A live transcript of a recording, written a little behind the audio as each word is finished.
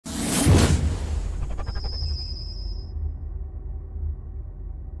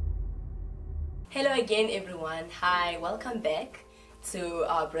Hello again, everyone. Hi, welcome back to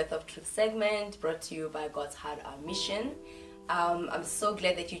our Breath of Truth segment brought to you by God's Heart, our mission. I'm so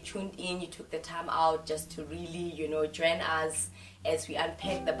glad that you tuned in, you took the time out just to really, join us as we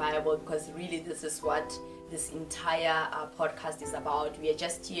unpack the Bible, because really this is what this entire podcast is about. We are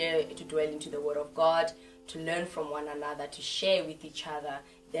just here to dwell into the Word of God, to learn from one another, to share with each other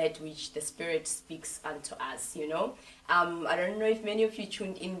that which the Spirit speaks unto us, I don't know if many of you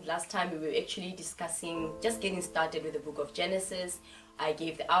tuned in last time. We were actually discussing, just getting started with the book of Genesis. I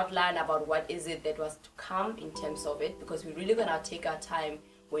gave the outline about what is it that was to come in terms of it, because we're really going to take our time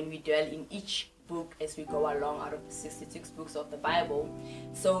when we dwell in each book as we go along out of the 66 books of the Bible.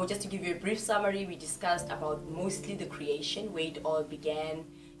 So just to give you a brief summary, we discussed about mostly the creation, where it all began.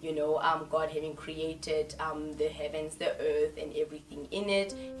 God having created the heavens, the earth, and everything in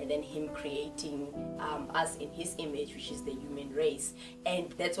it, and then Him creating us in His image, which is the human race.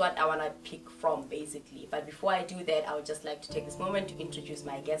 And that's what I want to pick from, basically. But before I do that, I would just like to take this moment to introduce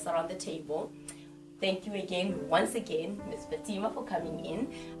my guests around the table. Thank you once again, Ms. Fatima, for coming in.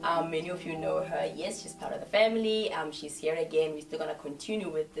 Many of you know her. Yes, she's part of the family. She's here again. We're still going to continue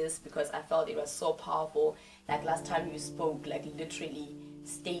with this because I felt it was so powerful. Like last time you spoke, like literally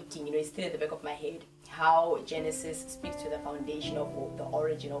stating, it's still at the back of my head, how Genesis speaks to the foundation of the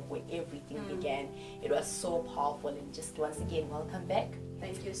origin of where everything began. It was so powerful, and just once again, welcome back.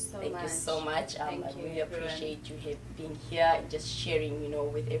 Thank you so much. Thank you so much. I really appreciate you being here and just sharing,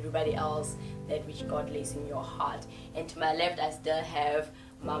 with everybody else that which God lays in your heart. And to my left, I still have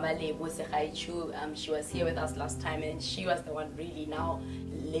Mama Lebo Sekaichu. She was here with us last time, and she was the one really now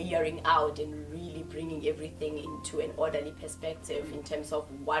layering out and really bringing everything into an orderly perspective in terms of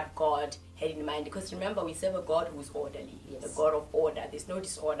what God had in mind. Because remember, we serve a God who's orderly, a God of order. There's no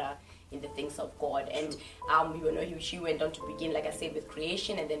disorder in the things of God. And she went on to begin, like I said, with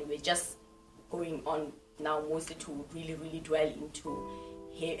creation, and then we're just going on now mostly to really, really dwell into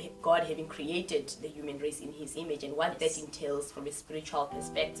God having created the human race in His image and what that entails from a spiritual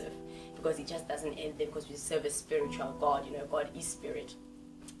perspective, because it just doesn't end there, because we serve a spiritual God. God is spirit.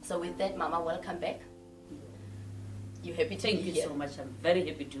 So with that, Mama, welcome back. You happy to be here? Thank you so much. I'm very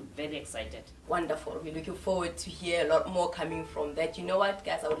happy to, very excited. Wonderful. We're looking forward to hear a lot more coming from that. You know what,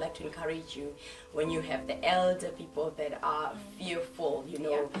 guys, I would like to encourage you, when you have the elder people that are fearful,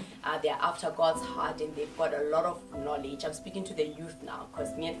 they're after God's heart and they've got a lot of knowledge. I'm speaking to the youth now,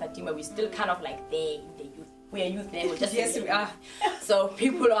 because me and Fatima, we're still kind of like there in the youth. We are youth now. Yes, we are. So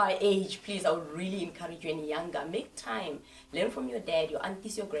people our age, please, I would really encourage you, any younger, make time. Learn from your dad, your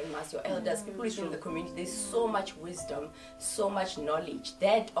aunties, your grandmas, your elders, people from the community. There's so much wisdom, so much knowledge,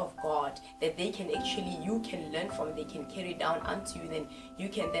 that of God, that you can learn from, they can carry down unto you, then you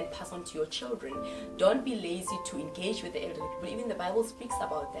can then pass on to your children. Don't be lazy to engage with the elderly people. Even the Bible speaks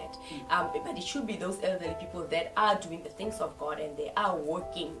about that. But it should be those elderly people that are doing the things of God, and they are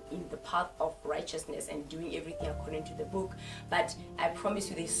walking in the path of righteousness and doing everything according to the book. But I promise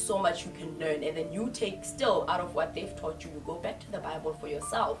you, there's so much you can learn, and then you take still out of what they've taught you. You go back to the Bible for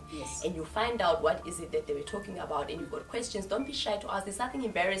yourself, and you find out what is it that they were talking about, and you've got questions. Don't be shy to ask. There's nothing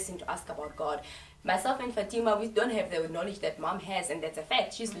embarrassing to ask about God. Myself and Fatima, we don't have the knowledge that Mom has, and that's a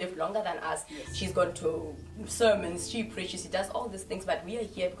fact. She's lived longer than us. She's gone to sermons, she preaches, she does all these things, but we are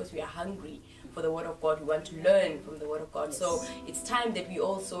here because we are hungry for the Word of God. We want to learn from the Word of God. So it's time that we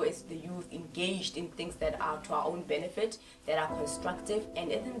also, as the youth, engaged in things that are to our own benefit, that are constructive,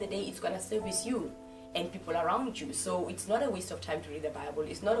 and at the end of the day, it's going to service you and people around you. So it's not a waste of time to read the Bible.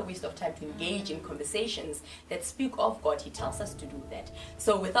 It's not a waste of time to engage in conversations that speak of God. He tells us to do that.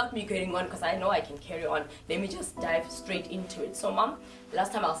 So without me going on, because I know I can carry on, let me just dive straight into it. So Mom,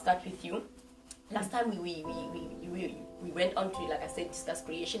 last time, I'll start with you. Last time we went on to, like I said, discuss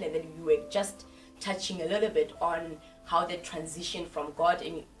creation, and then we were just touching a little bit on how the transition from God,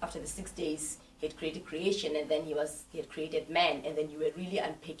 and after the 6 days, He had created creation, and then He had created man, and then you were really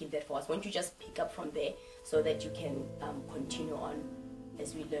unpacking that for us. Why don't you just pick up from there so that you can continue on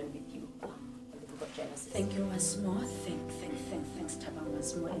as we learn with you in the book of Genesis. Thank you once more. Thanks Taba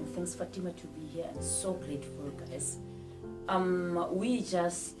once more, and thanks Fatima to be here. I'm so grateful, guys. We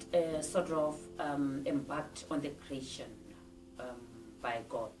just sort of embarked on the creation by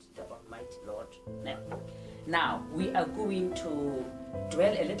God, the Almighty Lord. Now we are going to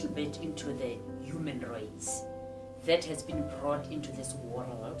dwell a little bit into the human race that has been brought into this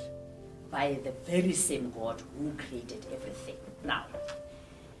world by the very same God who created everything. Now,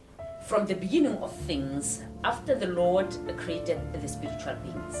 from the beginning of things, after the Lord created the spiritual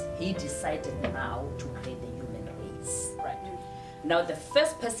beings, He decided now to create the human race. Right. Now, the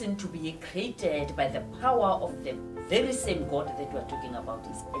first person to be created by the power of the very same God that we are talking about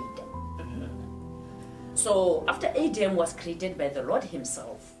is Adam. So after Adam was created by the Lord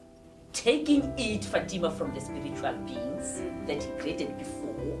himself, taking it, Fatima, from the spiritual beings that he created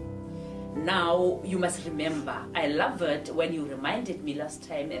before, now you must remember, I love it when you reminded me last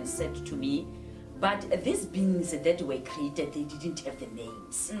time and said to me, but these beings that were created, they didn't have the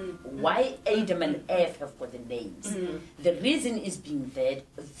names. Why Adam and Eve have got the names? The reason is being that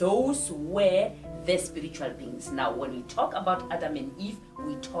those were the spiritual beings. Now, when we talk about Adam and Eve,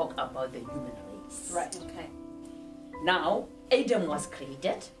 we talk about the human race. Right. Okay. Now, Adam was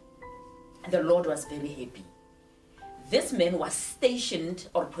created, and the Lord was very happy. This man was stationed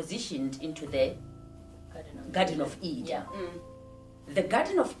or positioned into the Garden of Eden. Yeah. The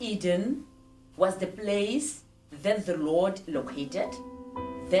Garden of Eden was the place that the Lord located,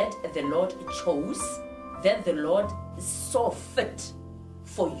 that the Lord chose, that the Lord saw fit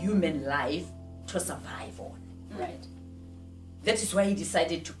for human life to survive on. Right. That is why he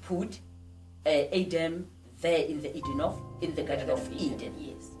decided to put Adam there in the Garden of Eden.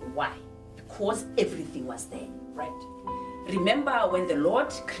 Yes. Why? Because everything was there. Right. Remember when the Lord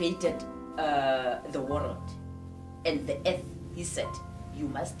created the world and the earth, he said, you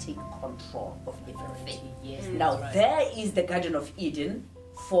must take control of everything. Yes. Now right. there is the Garden of Eden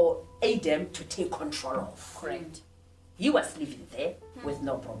for Adam to take control of. Correct. He was living there with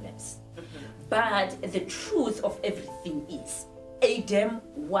no problems. But the truth of everything is, Adam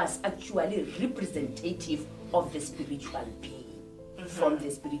was actually representative of the spiritual being, from the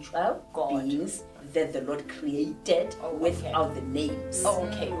spiritual God. beings that the Lord created without the names. Oh,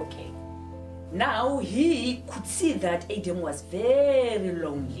 okay, okay. Now he could see that Adam was very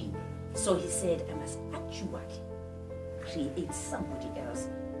lonely. So he said, I must actually create somebody else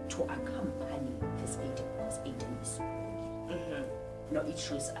to accompany this Adam, because Adam is lonely. Now it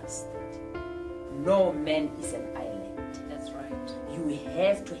shows us that no man is an island. That's right. You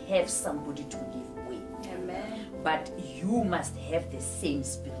have to have somebody to live with. Amen. But you must have the same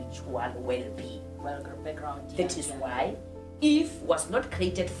spiritual well-being. Well, background. That is why Eve was not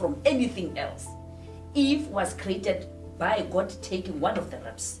created from anything else. Eve was created by God taking one of the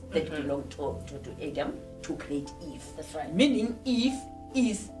ribs that belonged to Adam to create Eve. That's right. Meaning Eve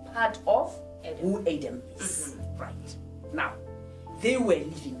is part of Adam. who Adam is. Right. Now, they were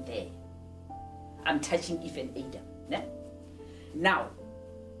living there. I'm touching Eve and Adam. Ne? Now,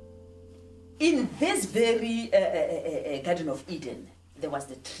 in this very Garden of Eden, there was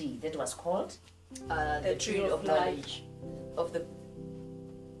the tree that was called the tree of knowledge. Of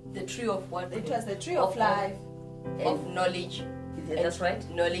the tree of what? It was the tree of life. Of knowledge. That's right.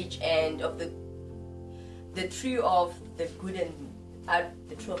 Knowledge, and of the tree of the good and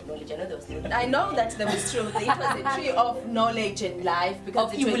the tree of knowledge. I know there was no. I know that there was truth. It was the tree of knowledge and life,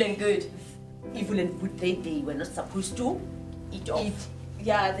 because Of evil and good. Evil and good, they were not supposed to Eat off. eat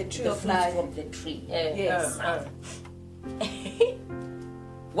yeah, the tree the of fruit life. from the tree. Yes.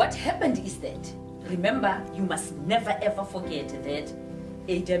 What happened is that, remember, you must never ever forget that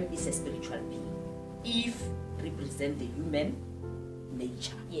Adam is a spiritual being. Eve represents the human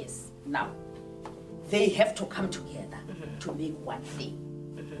nature. Yes. Now, they have to come together to make one thing.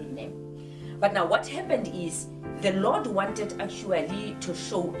 But now what happened is, the Lord wanted actually to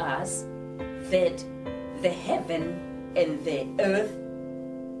show us that the heaven and the earth,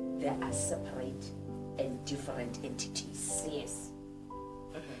 they are separate and different entities. Yes.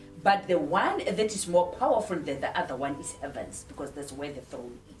 But the one that is more powerful than the other one is heavens, because that's where the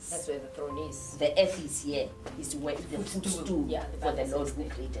throne is. That's where the throne is. The earth is here, is where the footstool Yeah, the for the Bible Lord says who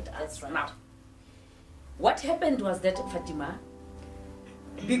that. created us. That's right. Now, what happened was that, Fatima,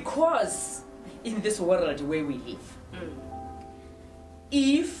 because in this world where we live,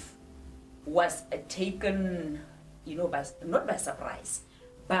 Eve was taken, not by surprise,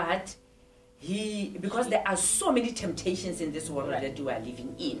 but because there are so many temptations in this world that we are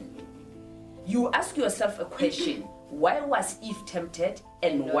living in. You ask yourself a question: why was Eve tempted,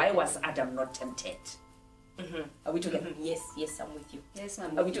 and why was Adam not tempted? Are we together? Yes, I'm with you. Yes,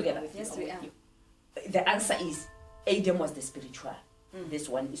 ma'am. Are we together? Yes, we are. The answer is Adam was the spiritual. This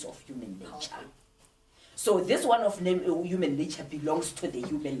one is of human nature. So this one of human nature belongs to the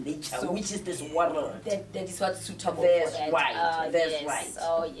human nature, which is this world. That is what's suitable That's for that. right. That's yes. right.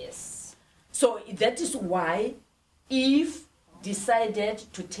 Oh, yes. So that is why Eve decided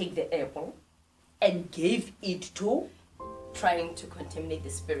to take the apple and gave it to... Trying to contaminate the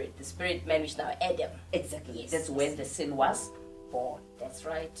spirit man, which now Adam. Exactly. Yes. That's where the sin was born. That's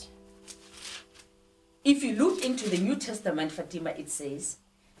right. If you look into the New Testament, Fatima, it says,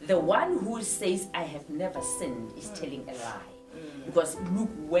 the one who says, I have never sinned, is telling a lie. Because look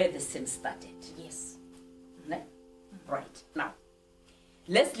where the sin started. Yes. Ne? Right. Now,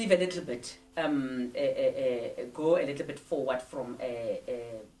 let's leave a little bit, go a little bit forward from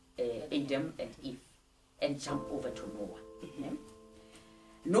Adam and Eve and jump over to Noah. Okay?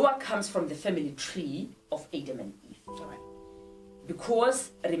 Noah comes from the family tree of Adam and Eve. All right.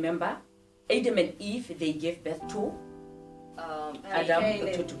 Because, remember, Adam and Eve, they gave birth to Adam,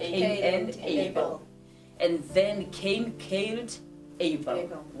 to Cain and Abel. And then Cain killed Abel.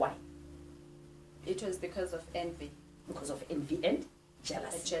 Why? It was because of envy. Because of envy and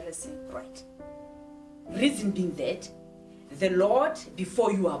jealousy. Jealousy. Right. Reason being that the Lord,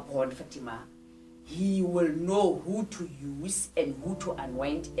 before you are born, Fatima, He will know who to use and who to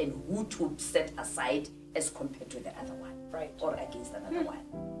anoint and who to set aside as compared to the other one. Right. Or against another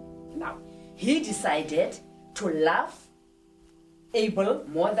one. Now, He decided to love Abel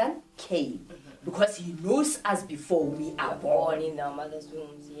more than Cain. Because He knows us before we are born. Born in our mother's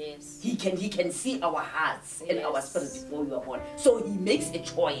wombs, yes. He can see our hearts and our Yes. spirits before we are born. So He makes a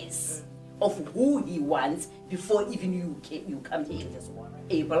choice of who He wants before even you come here in this world.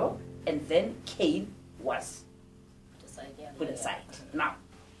 Abel, and then Cain was put aside. Now,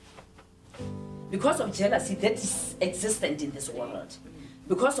 because of jealousy that is existent in this world,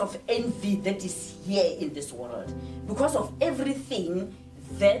 because of envy that is here in this world, because of everything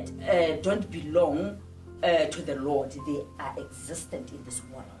that don't belong to the Lord, they are existent in this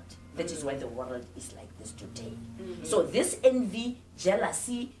world. That is why the world is like this today. So this envy,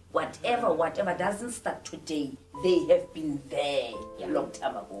 jealousy, whatever doesn't start today. They have been there a long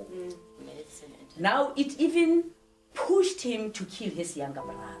time ago. Now it even pushed him to kill his younger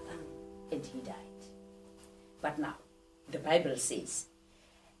brother, and he died. But now, the Bible says,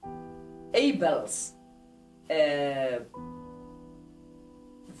 Abel's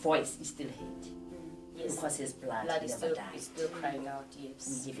voice is still heard. Yes. Because his blood is never died. still crying out,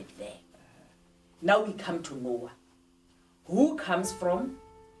 yes. We leave it there. Now we come to Noah, who comes from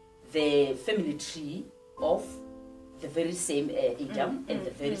the family tree of the very same Adam and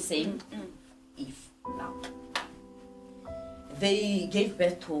the very same Eve. Now, they gave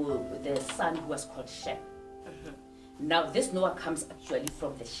birth to the son who was called Shem. Now this Noah comes actually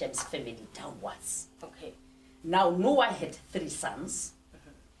from the Shem's family downwards. Okay. Now Noah had 3 sons,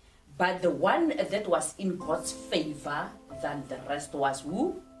 but the one that was in God's favor than the rest was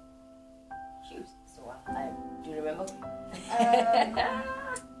who? Cute. So, do you remember?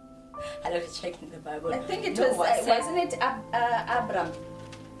 I love to check in the Bible. I think it No, was, wasn't it Abram?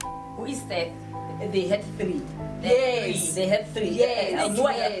 Who is that? They had 3. Yes. They had 3. Yes, And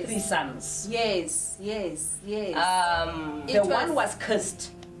Noah yes. had 3 sons. Yes. The It one was- was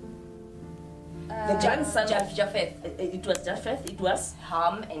cursed. The grandson of Japheth, it was Japheth, it was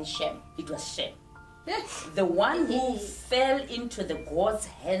Ham, and Shem. Shem. The one who fell into the God's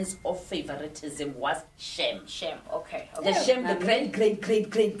hands of favoritism was Shem. Shem, okay. The Shem, the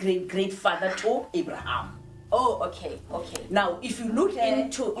great father to Abraham. Oh, okay. Now, if you look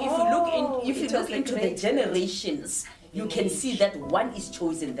into the great- generations, you can see that one is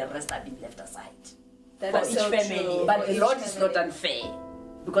chosen, the rest are being left aside. That For is each so family. true. But For the each Lord is family. not unfair.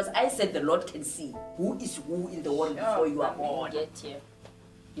 Because I said the Lord can see who is who in the world before you are born. Get here.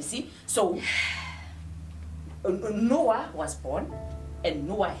 You see? So, Noah was born, and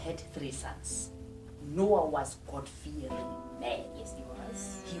Noah had 3 sons. Noah was God-fearing man. Yes, he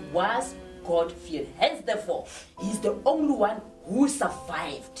was. He was God-fearing. Hence, therefore, he's the only one who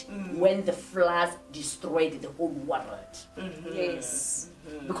survived when the flood destroyed the whole world. Yes.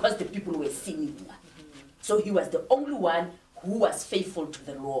 Because the people were sinning. So he was the only one who was faithful to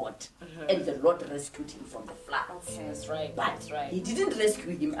the Lord. And the Lord rescued him from the floods. Okay, that's right. But That's right. he didn't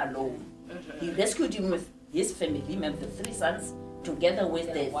rescue him alone. He rescued him with his family, remember the 3 sons, together with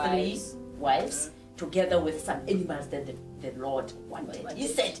Their the 3 wives. wives, together with some animals that the Lord wanted. He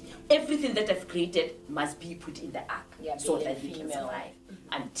said, everything that I've created must be put in the ark Yeah, so male that and he can female. survive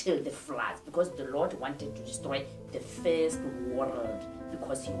until the flood. Because the Lord wanted to destroy the first world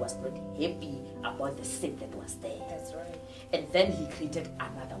because he was not happy about the sin that was there. That's right. And then he created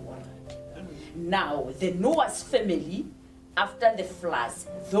another world. Now, the Noah's family, after the floods,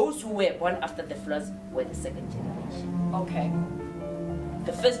 those who were born after the floods were the second generation. Okay.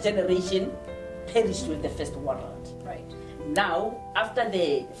 The first generation perished with the first world. Right. Now, after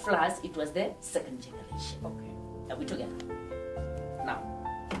the floods, it was the second generation. Okay. Are we together? Now,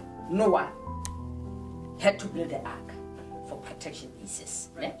 Noah had to build the ark for protection basis.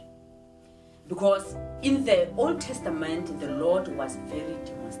 Right. Because in the Old Testament, the Lord was very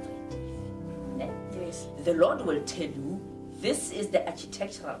demonstrative. Yes. The Lord will tell you, this is the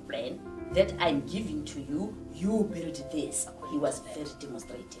architectural plan, that I'm giving to you, you build this. He was very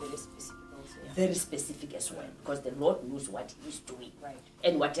demonstrative. Very specific also, yeah. Very specific as well, because the Lord knows what He's doing. Right.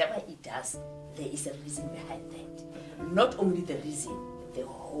 And whatever He does, there is a reason behind that. Not only the reason, the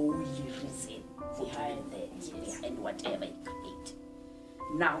holy reason for doing that, behind whatever He created.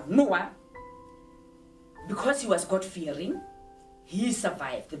 Now, Noah, because he was God-fearing, he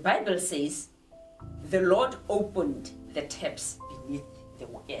survived. The Bible says the Lord opened the taps beneath the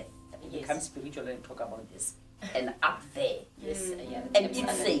earth. We become spiritual and talk about this. And up there, and it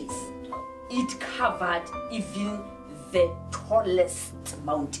says it covered even the tallest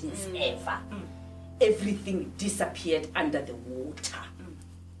mountains ever. Everything disappeared under the water.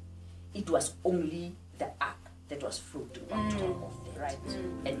 It was only the ark that was floating on top of that. Right.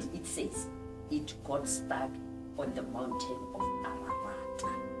 And it says it got stuck on the mountain of Ararat.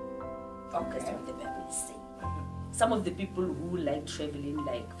 Okay. That's what the Bible is saying. Some of the people who like traveling,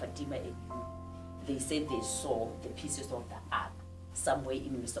 like Fatima and you, they said they saw the pieces of the ark somewhere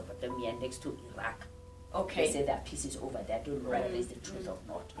in Mesopotamia next to Iraq. Okay. They say there are pieces over there. I don't know whether it's the truth or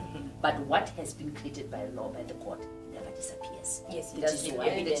not. But what has been created by law, by the court, never disappears. Yes, it that has is been why.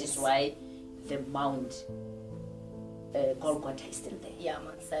 That evidence. is why the Mount Golgotha is still there. Yeah,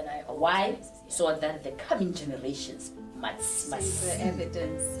 Mount Sinai. Why? Yeah. So that the coming generations must See see the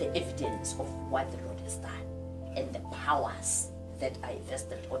evidence. the evidence of what the Lord has done and the powers that are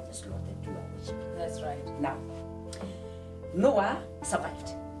vested on this Lord that you are worshiping. That's right. Now, Noah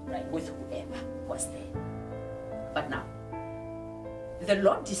survived, right, with whoever was there. But now, the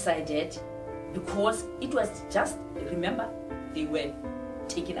Lord decided, because it was just, remember, they were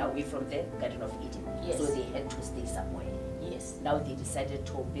taken away from the Garden of Eden. Yes. So they had to stay somewhere. Yes. Now they decided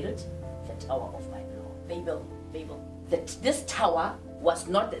to build the Tower of Babel. Babel. This tower was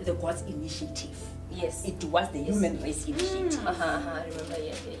not the God's initiative. Yes. It was the human race initiative. I remember,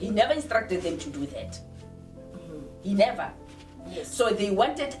 yes. He never instructed them to do that. He never. Yes. So they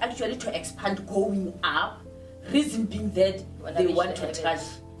wanted actually to expand going up, reason being that Wanna they reach want the to heavens. touch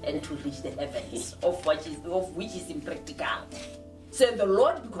and to reach the heavens, of which is impractical. So the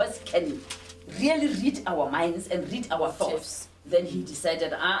Lord, because he can really read our minds and read our thoughts, then he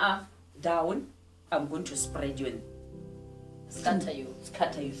decided, down, I'm going to spread you and Scatter you.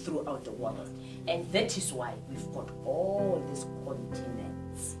 scatter you throughout the world. And that is why we've got all these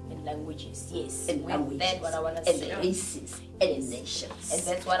continents And languages, yes. and With languages that, what I want to and say. races and nations. And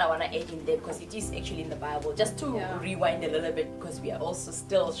that's what I want to add in there, because it is actually in the Bible. Just to rewind a little bit, because we are also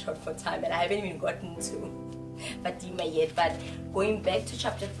still short for time and I haven't even gotten to Fatima yet. But going back to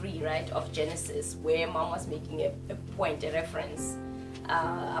chapter 3, right, of Genesis, where Mom was making a point, a reference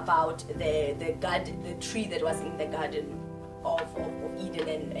about the tree that was in the garden of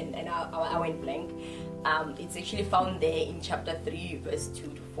Eden, and I went blank. It's actually found there in chapter 3, verse 2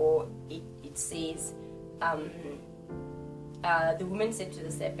 to 4. It says, the woman said to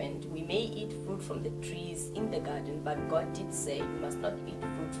the serpent, we may eat fruit from the trees in the garden, but God did say, you must not eat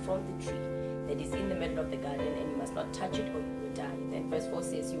fruit from the tree that is in the middle of the garden, and you must not touch it or you will die. Then verse 4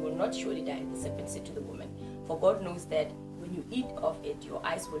 says, you will not surely die. The serpent said to the woman, for God knows that when you eat of it, your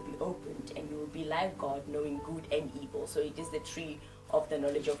eyes will be opened, and you will be like God, knowing good and evil. So it is the tree of the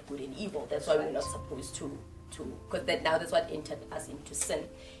knowledge of good and evil. That's why we're not supposed to because that's what entered us into sin.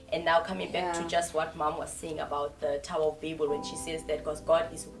 And now coming back to just what Mom was saying about the Tower of Babel, when she says that because God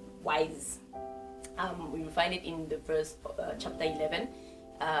is wise, we will find it in the verse chapter 11,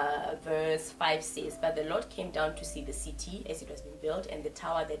 verse 5 says, but the Lord came down to see the city as it was being built and the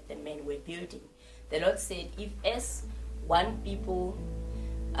tower that the men were building. The Lord said, if as one people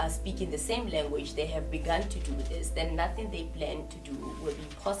speak in the same language, they have begun to do this, then nothing they plan to do will be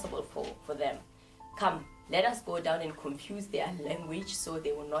possible for them. Come, let us go down and confuse their language so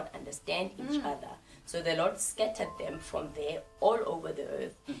they will not understand each other. So the Lord scattered them from there all over the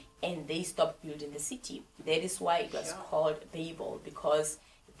earth, and they stopped building the city. That is why it was called Babel, because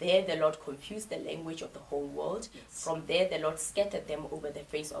there the Lord confused the language of the whole world. From there the Lord scattered them over the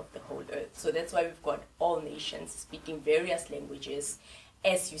face of the whole earth. So that's why we've got all nations speaking various languages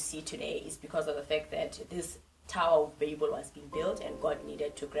as you see today, is because of the fact that this Tower of Babel was being built and God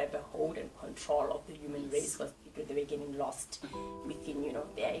needed to grab a hold and control of the human race because they were getting lost within,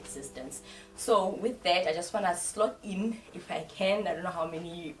 their existence. So with that, I just want to slot in, if I can, I don't know how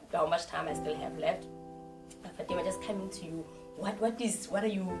much time I still have left. Fatima, just coming to you, what do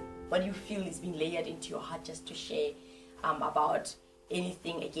you feel is being layered into your heart just to share about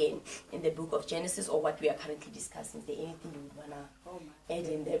anything again in the book of Genesis or what we are currently discussing? Is there anything you want to add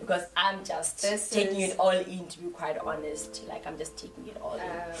in there? Because I'm just taking it all in, to be quite honest. Like, I'm just taking it all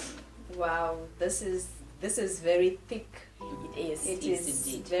in. Wow, this is very thick. is. It Yes, is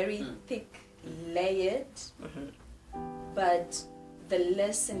indeed. very thick, layered, but the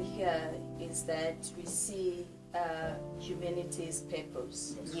lesson here is that we see humanity's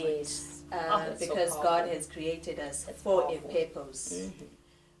purpose. Yes. Because so God has created us That's for powerful. a purpose.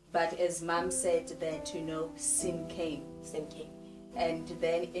 But as Mom said, that sin came, and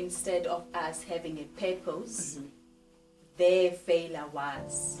then instead of us having a purpose, their failure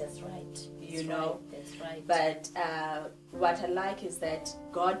was. That's right. You know. That's right. But what I like is that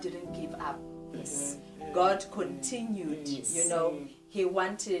God didn't give up. yes. God continued. Yes. He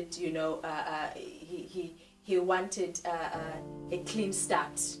wanted, he wanted a clean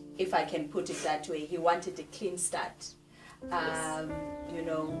start, if I can put it that way. He wanted a clean start.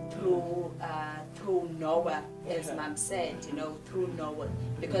 Through Noah, as Mom said, through Noah,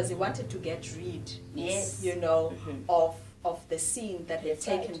 because he wanted to get rid, Yes. of the sin that had That's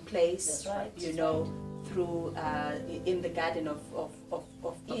taken right. place, That's right. through in the Garden of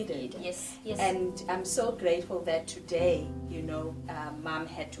Eden. Yes. Yes. And I'm so grateful that today, Mom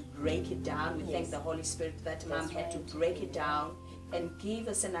had to break it down. We thank Yes. the Holy Spirit that Mom That's had to right. break it down and give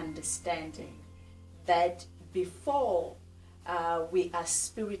us an understanding that before we are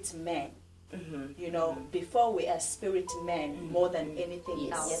spirit men, before we are spirit men, more than anything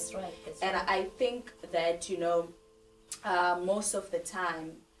Yes. else. That's right. That's And right. I think that, most of the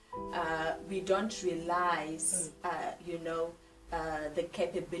time, we don't realize, the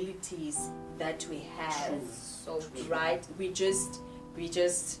capabilities that we have. So Right? We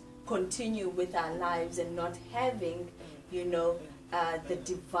just continue with our lives and not having, the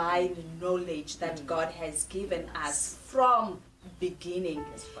divine knowledge that God has given us from beginning.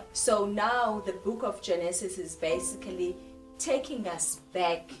 That's right. So now the book of Genesis is basically taking us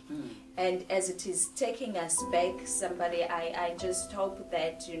back. And as it is taking us back, somebody, I just hope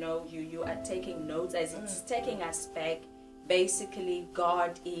that, you are taking notes. As it's taking us back, basically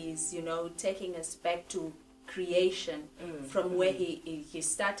God is, taking us back to creation from where he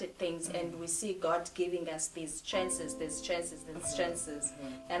started things, and we see God giving us these chances.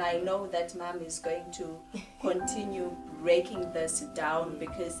 And I know that Mom is going to continue breaking this down,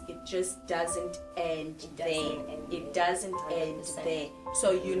 because it just doesn't end there. It doesn't end 100%. there.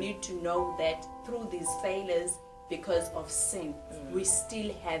 So you need to know that through these failures, because of sin, we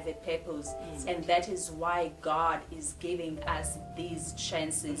still have a purpose, and that is why God is giving us these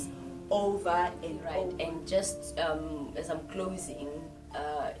chances over and Right. over. And just as I'm closing,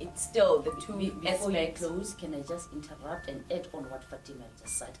 it's still the two Before you aspects. close, can I just interrupt and add on what Fatima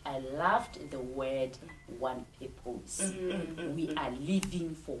just said? I loved the word one purpose. We are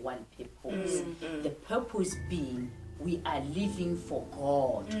living for one purpose. The purpose being we are living for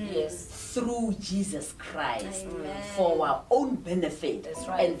God Yes. through Jesus Christ Amen. for our own benefit. That's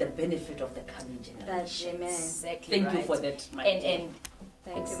right. And the benefit of the coming generation. That's amen. Exactly. Thank right. you for that, my And dear. and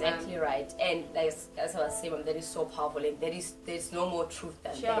Thank you, exactly right. And as I was saying, that is so powerful, and there's no more truth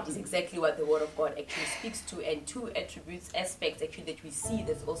than Sure. that. It's exactly what the Word of God actually speaks to. And two attributes, aspects actually that we see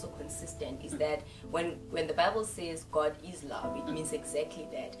that's also consistent is that when the Bible says God is love, it means exactly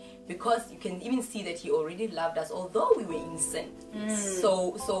that. Because you can even see that He already loved us, although we were in sin.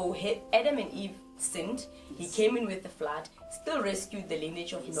 So Adam and Eve sinned. He came in with the flood, still rescued the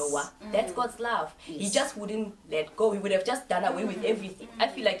lineage of Noah. That's God's love. He just wouldn't let go. He would have just done away with everything. I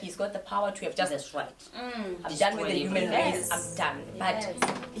feel like He's got the power to have just, That's right. I'm done with the human race, Yes. I'm done. But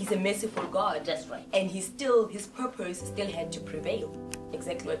He's a merciful God. That's right. And His purpose still had to prevail.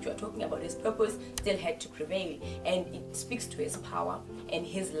 Exactly what you are talking about. His purpose still had to prevail. And it speaks to His power and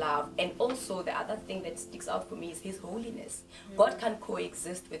His love. And also the other thing that sticks out for me is His holiness. God can't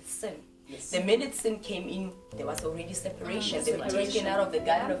coexist with sin. Yes. The minute sin came in, there was already separation. They were taken out of the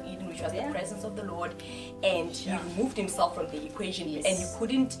Garden of Eden, which was the presence of the Lord, and He removed Himself from the equation. Yes. And He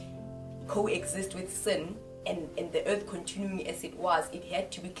couldn't coexist with sin and the earth continuing as it was. It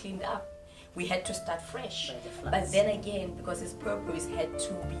had to be cleaned up. We had to start fresh. By the But floods. then again, because His purpose had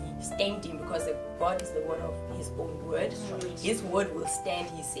to be standing, because God is the word of His own word. His word will stand,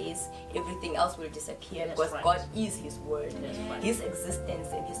 He says. Everything else will disappear, That's because right. God is His word. That's right. His existence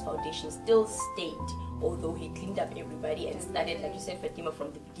and His foundation still stayed, although He cleaned up everybody and started, like you said, Fatima,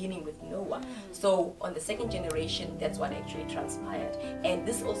 from the beginning with Noah. So on the second generation, that's what actually transpired. And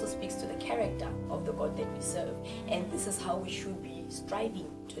this also speaks to the character of the God that we serve. And this is how we should be striving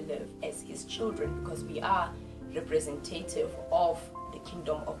to live as His children, because we are representative of the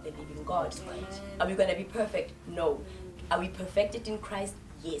kingdom of the living God. Are we going to be perfect? No. Are we perfected in Christ?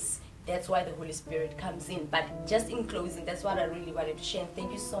 Yes. That's why the Holy Spirit comes in. But just in closing, that's what I really wanted to share. And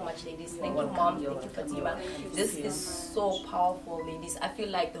thank you so much, ladies. Thank you, welcome. Mom. You're Thank you, welcome. Fatima. Thank you. This is so powerful, ladies. I feel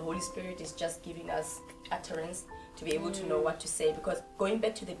like the Holy Spirit is just giving us utterance to be able to know what to say. Because going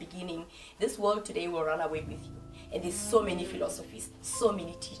back to the beginning, this world today will run away with you. And there's so many philosophies, so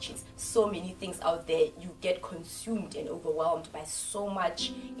many teachings, so many things out there. You get consumed and overwhelmed by so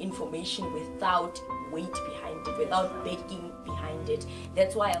much information without weight behind it, without backing behind it.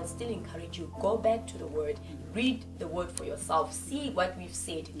 That's why I'll still encourage you, go back to the word, read the word for yourself, see what we've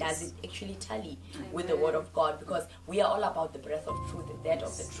said. Does it actually tally with the word of God? Because we are all about the breath of truth, that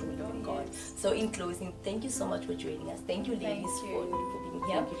of the true living God. So in closing, thank you so much for joining us. Thank you, ladies, for being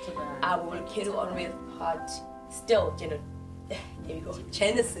here. I will carry on with part still, there we go,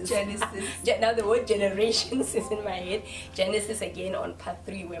 Genesis. Now the word generations is in my head. Genesis again on part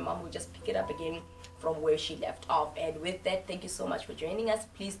 3, where Mom will just pick it up again from where she left off. And with that, thank you so much for joining us.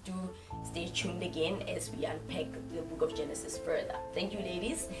 Please do stay tuned again as we unpack the book of Genesis further. Thank you,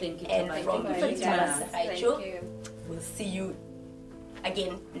 ladies. Thank you. And from me, Thank you. we'll see you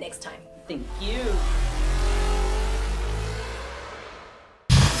again next time. Thank you.